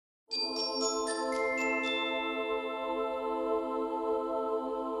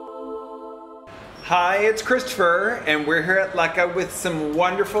Hi, it's Christopher, and we're here at Lekka with some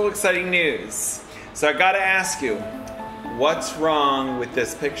wonderful, exciting news. So I gotta ask you, what's wrong with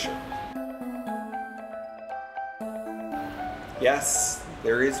this picture? Yes,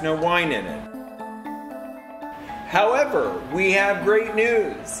 there is no wine in it. However, we have great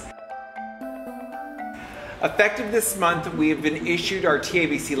news. Effective this month, we have been issued our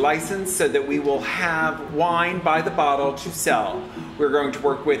TABC license so that we will have wine by the bottle to sell. We're going to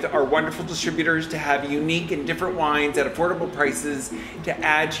work with our wonderful distributors to have unique and different wines at affordable prices to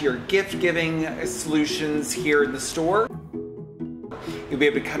add to your gift-giving solutions here in the store. You'll be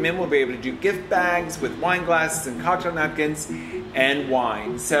able to come in, we'll be able to do gift bags with wine glasses and cocktail napkins and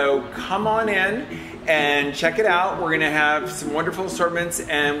wine. So come on in and check it out. We're gonna have some wonderful assortments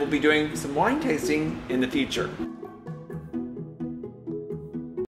and we'll be doing some wine tasting in the future.